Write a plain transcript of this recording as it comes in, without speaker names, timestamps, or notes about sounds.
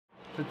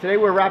So today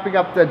we're wrapping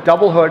up the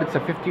double hood. It's a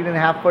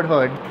 15.5 foot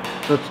hood.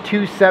 So it's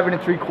two 7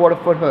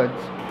 3/4 foot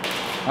hoods.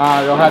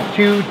 They'll have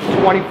two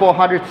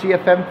 2400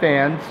 CFM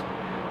fans.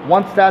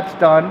 Once that's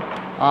done,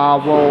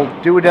 we'll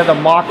do another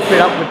mock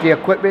fit up with the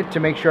equipment to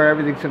make sure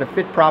everything's going to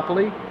fit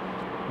properly.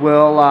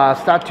 We'll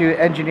start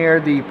to engineer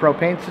the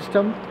propane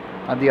system,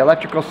 the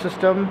electrical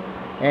system,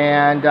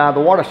 and the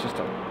water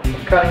system.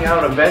 We're cutting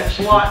out a vent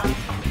slot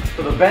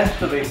for the vents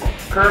for the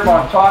curb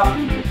on top so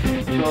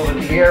that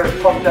the air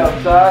is pumped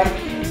outside.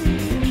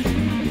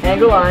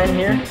 Angle iron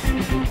here,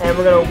 and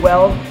we're going to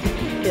weld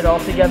it all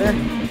together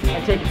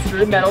and take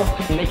extruded metal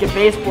and make it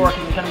baseboard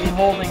because it's going to be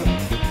holding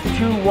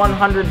two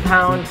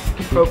 100-pound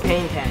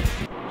propane tanks.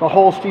 The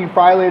Holstein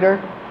Frylater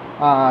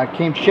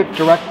came shipped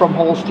direct from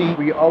Holstein.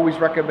 We always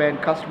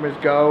recommend customers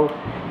go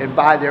and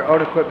buy their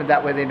own equipment.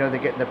 That way they know they're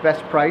getting the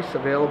best price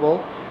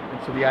available. And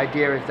so the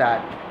idea is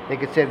that they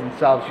could save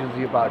themselves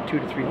usually about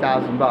 $2,000 to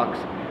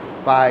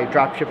 $3,000 by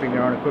drop shipping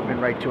their own equipment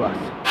right to us.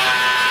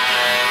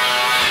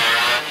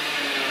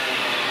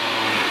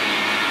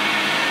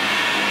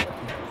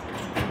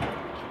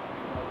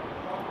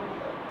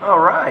 All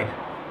right,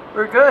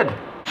 we're good.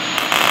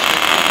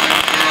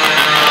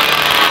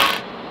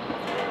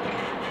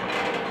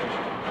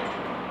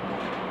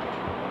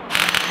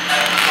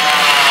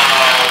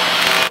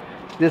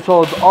 This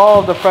holds all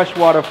of the fresh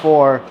water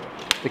for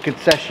the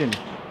concession.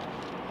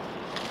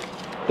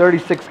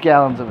 36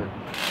 gallons of it.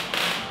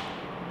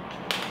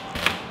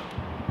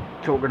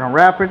 So we're gonna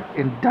wrap it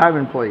in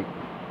diamond plate.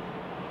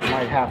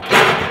 Might have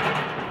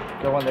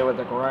to go in there with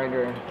the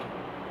grinder and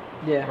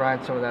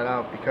grind some of that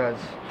out because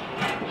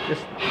this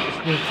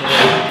needs to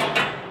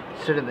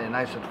really sit in there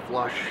nice and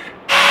flush.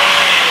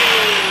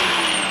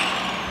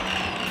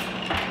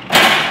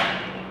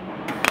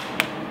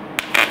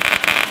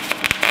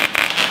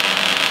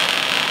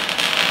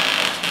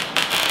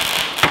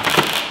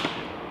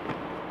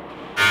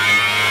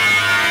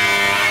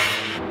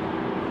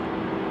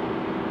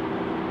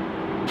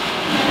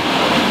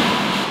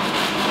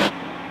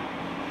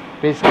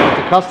 Basically what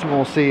the customer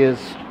will see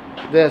is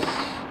this,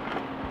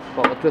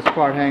 but with this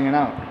part hanging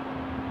out.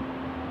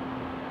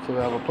 So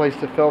they'll have a place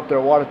to fill up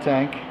their water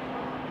tank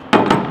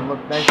and look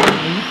nice and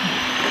neat.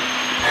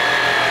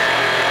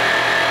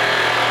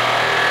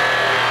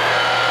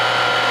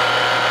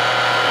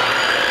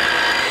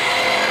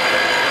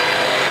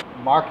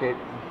 Mark it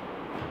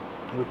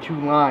with two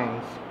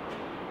lines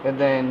and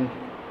then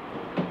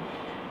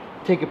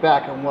take it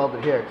back and weld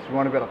it here because we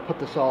want to be able to put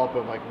this all up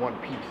in like one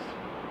piece.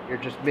 You're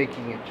just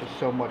making it just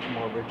so much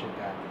more rigid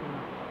that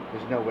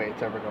there's no way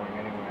it's ever going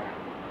anywhere.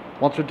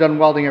 Once we're done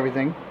welding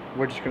everything,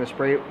 we're just going to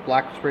spray it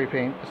black spray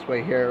paint. This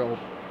way here it'll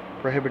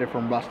prohibit it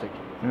from rusting.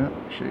 Yeah,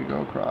 make sure you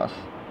go across.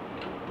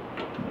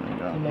 There you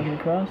go. You making it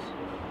across?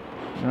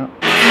 Yeah.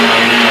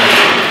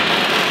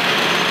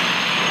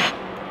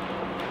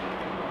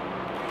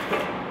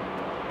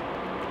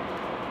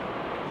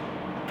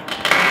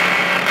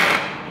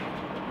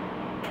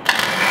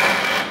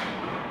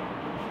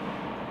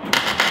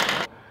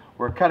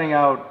 We're cutting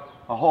out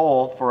a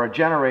hole for a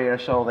generator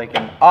so they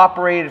can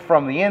operate it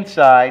from the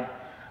inside,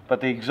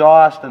 but the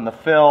exhaust and the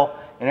fill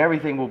and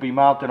everything will be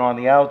mounted on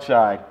the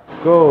outside.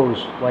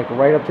 Goes like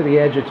right up to the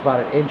edge, it's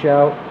about an inch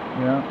out,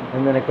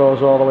 and then it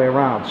goes all the way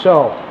around.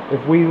 So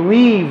if we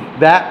leave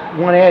that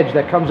one edge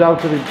that comes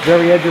out to the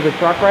very edge of the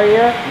truck right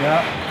here,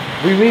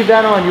 we leave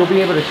that on, you'll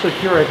be able to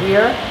secure it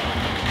here,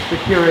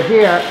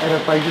 and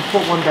if I just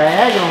put one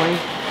diagonally,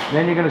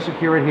 then you're going to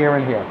secure it here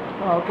and here.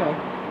 Oh, okay.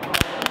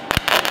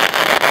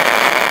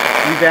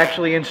 We've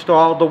actually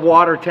installed the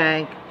water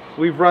tank.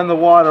 We've run the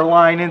water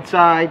line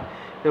inside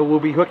that we'll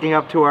be hooking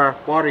up to our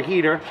water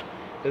heater.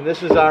 And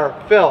this is our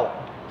fill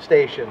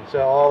station.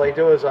 So all they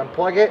do is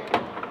unplug it,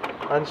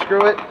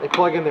 unscrew it, they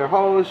plug in their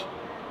hose,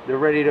 they're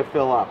ready to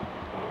fill up.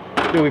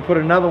 So we put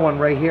another one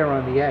right here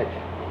on the edge.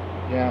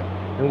 Yeah.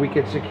 And we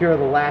can secure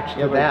the latch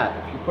to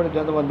that. If you put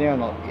another one there on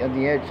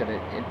the edge, then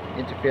it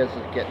interferes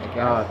with getting the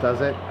gas. Oh,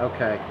 does it?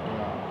 Okay.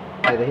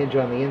 Yeah. Yeah, the hinge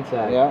on the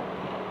inside. Yeah.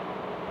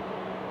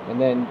 And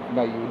then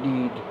you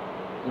need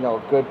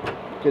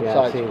good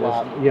size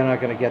flap. You're not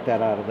going to get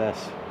that out of this.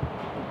 So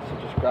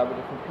just grab a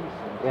different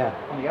piece. Yeah.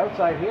 On the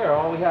outside here,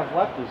 all we have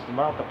left is to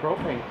mount the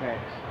propane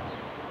tanks.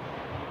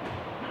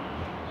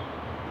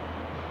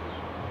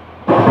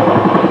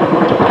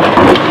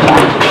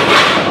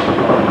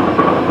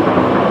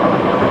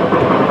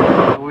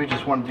 What we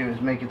just want to do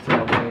is make it so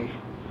that way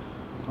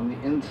on the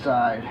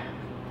inside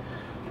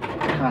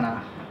kind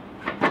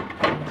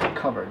of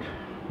covered.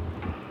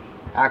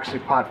 Actually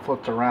pot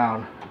flips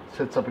around,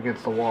 sits up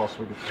against the wall so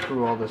we can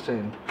screw all this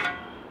in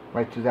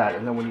right through that,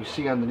 and then when you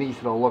see underneath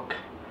it'll look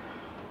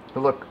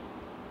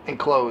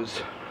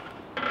enclosed.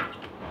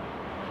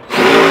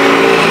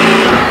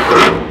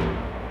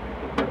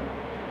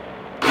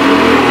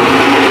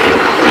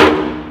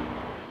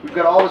 We've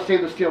got all the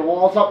stainless steel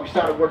walls up. We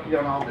started working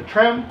on all the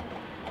trim.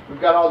 We've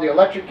got all the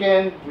electric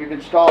in. We've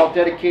installed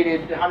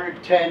dedicated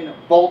 110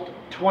 volt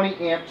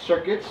 20 amp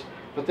circuits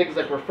for things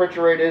like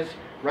refrigerators,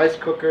 rice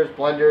cookers,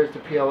 blenders, the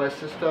POS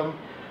system.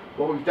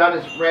 What we've done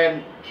is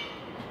ran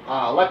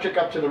electric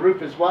up to the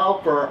roof as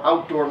well for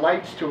outdoor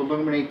lights to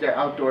illuminate their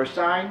outdoor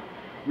sign.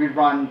 We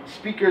run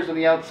speakers on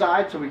the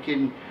outside so we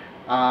can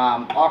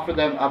offer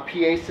them a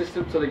PA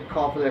system so they can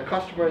call for their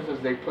customers as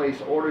they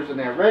place orders and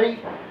they're ready.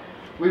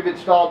 We've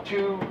installed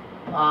two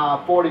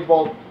 40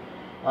 volt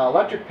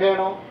electric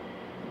panel.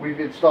 We've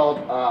installed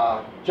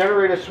a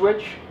generator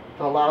switch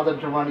to allow them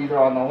to run either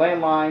on the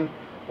landline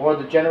or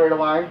the generator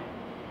line.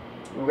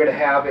 We're going to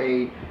have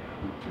a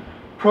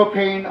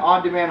propane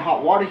on-demand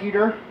hot water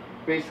heater.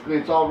 Basically,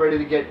 it's all ready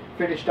to get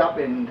finished up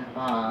and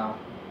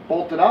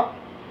bolted up.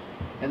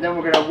 And then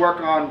we're going to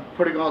work on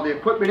putting all the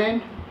equipment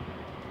in,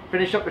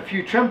 finish up a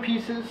few trim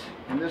pieces,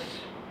 and this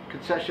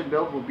concession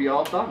build will be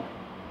all done.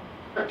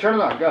 Turn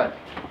it on, good.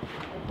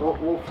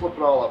 We'll flip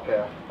it all up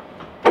here.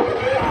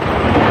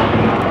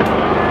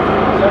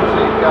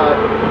 Essentially, you've got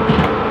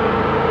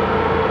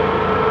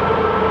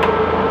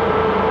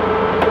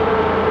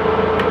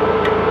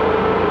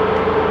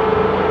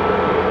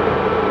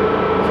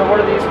So what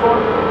are these for?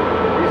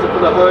 these are for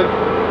the hood,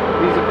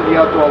 these are for the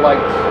outdoor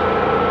lights.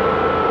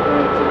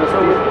 And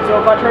So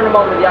if I turn them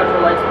on, will the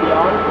outdoor lights be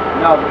on?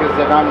 no, because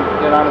they're not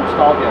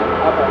installed yet.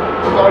 Okay.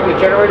 This is all your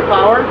generator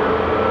power.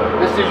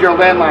 This is your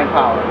landline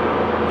power.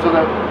 So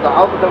the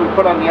outlet that we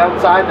put on the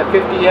outside, the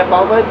 50 amp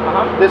outlet,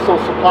 this will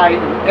supply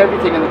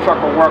everything in the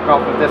truck will work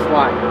off of this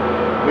line.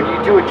 When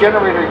you do a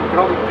generator, you can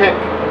only pick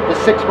the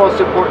 6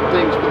 most important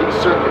things for these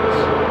circuits.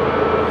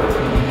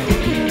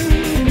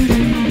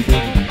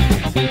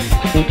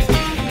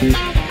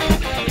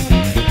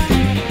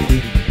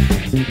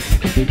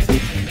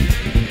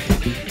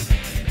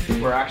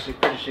 We're actually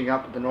finishing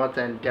up at the North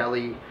End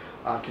Deli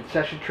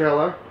concession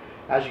trailer.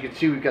 As you can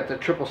see, we've got the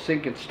triple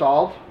sink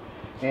installed.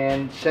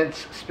 And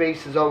since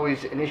space is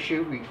always an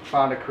issue, we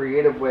found a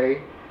creative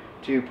way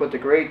to put the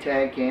gray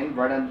tank in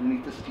right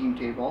underneath the steam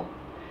table.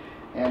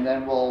 And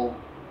then we'll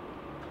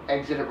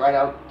exit it right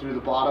out through the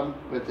bottom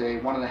with a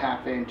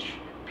 1.5 inch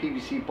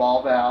PVC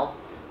ball valve.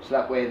 So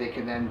that way they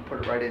can then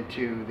put it right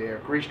into their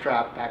grease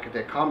trap back at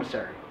their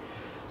commissary.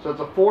 So it's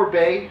a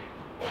 4-bay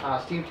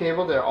steam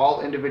table. They're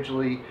all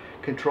individually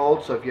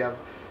controlled. So if you have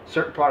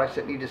certain products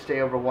that need to stay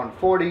over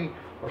 140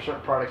 or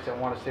certain products that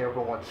want to stay over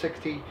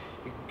 160,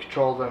 you can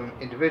control them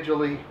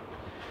individually.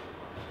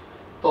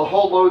 The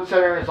whole load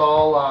center is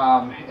all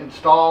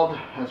installed,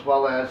 as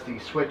well as the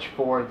switch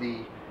for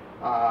the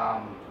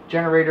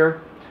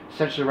generator.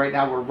 Essentially right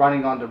now we're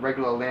running on the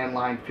regular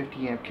landline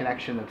 50 amp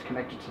connection that's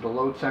connected to the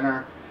load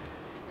center.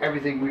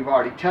 Everything we've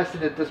already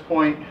tested at this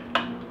point.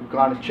 We've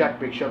gone and checked,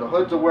 make sure the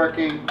hoods are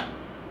working,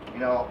 you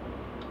know,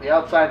 the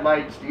outside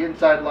lights, the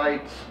inside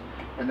lights,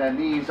 and then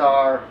these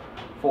are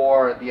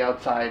for the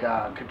outside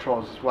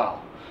controls as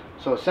well.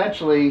 So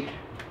essentially,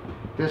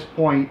 at this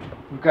point,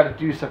 we've got to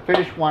do some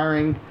finish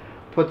wiring,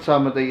 put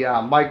some of the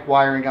mic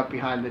wiring up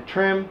behind the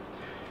trim,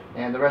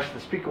 and the rest of the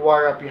speaker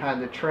wire up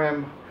behind the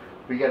trim.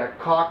 We got to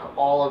caulk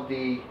all of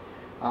the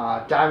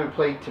diamond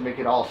plate to make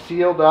it all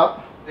sealed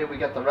up. Then we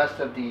got the rest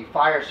of the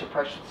fire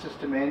suppression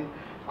system in.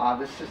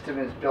 This system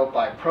is built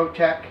by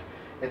ProTech.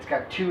 It's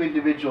got 2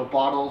 individual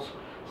bottles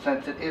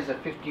since it is a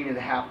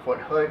 15.5 foot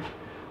hood.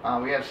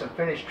 We have some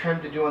finished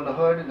trim to do on the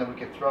hood, and then we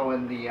can throw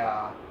in the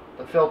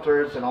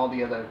filters and all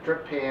the other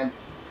drip pan.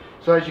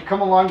 So as you come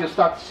along, you'll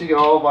start to see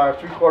all of our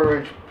 3/4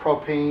 inch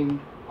propane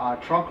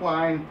trunk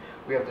line.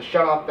 We have the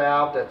shutoff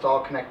valve that's all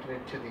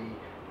connected to the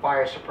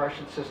fire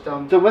suppression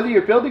system. So whether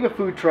you're building a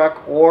food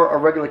truck or a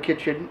regular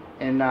kitchen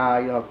in you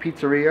know,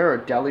 pizzeria or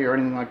deli or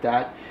anything like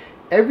that,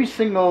 every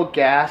single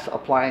gas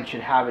appliance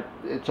should have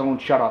its own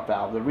shutoff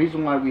valve. The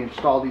reason why we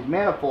install these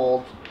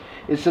manifolds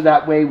is so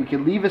that way we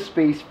can leave a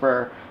space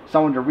for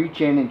someone to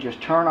reach in and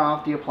just turn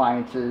off the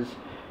appliances,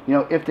 you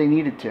know, if they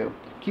needed to.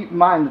 Keep in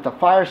mind that the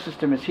fire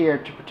system is here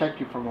to protect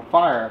you from a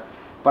fire,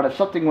 but if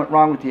something went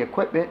wrong with the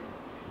equipment,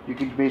 you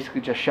can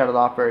basically just shut it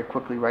off very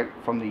quickly right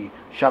from the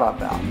shutoff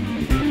valve.